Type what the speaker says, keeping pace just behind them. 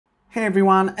Hey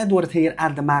everyone, Edward here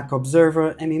at the Mac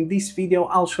Observer, and in this video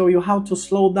I'll show you how to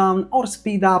slow down or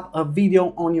speed up a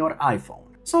video on your iPhone.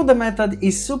 So the method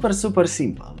is super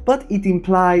simple, but it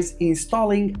implies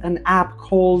installing an app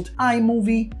called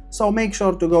iMovie, so make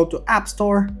sure to go to App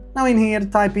Store. Now in here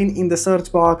type in the search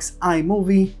box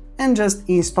iMovie and just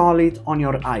install it on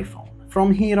your iPhone.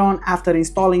 From here on, after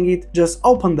installing it, just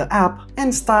open the app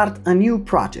and start a new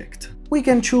project. We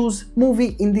can choose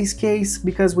movie in this case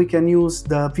because we can use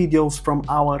the videos from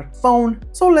our phone.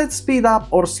 So let's speed up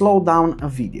or slow down a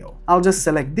video. I'll just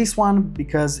select this one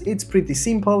because it's pretty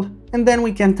simple, and then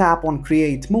we can tap on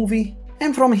create movie.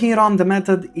 And from here on, the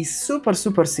method is super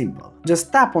simple.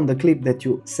 Just tap on the clip that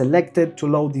you selected to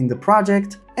load in the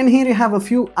project, and here you have a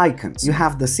few icons. You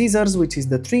have the scissors, which is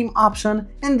the trim option,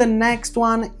 and the next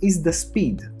one is the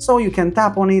speed. So you can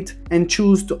tap on it and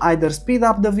choose to either speed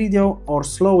up the video or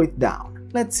slow it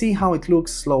down. Let's see how it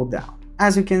looks slowed down.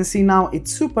 As you can see now,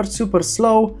 it's super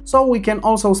slow, so we can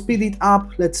also speed it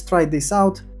up. Let's try this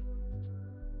out.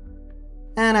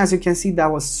 And as you can see,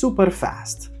 that was super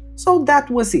fast. So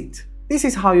that was it. This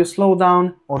is how you slow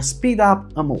down or speed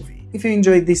up a movie. If you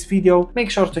enjoyed this video, make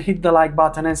sure to hit the like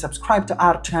button and subscribe to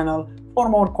our channel for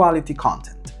more quality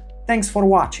content. Thanks for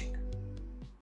watching.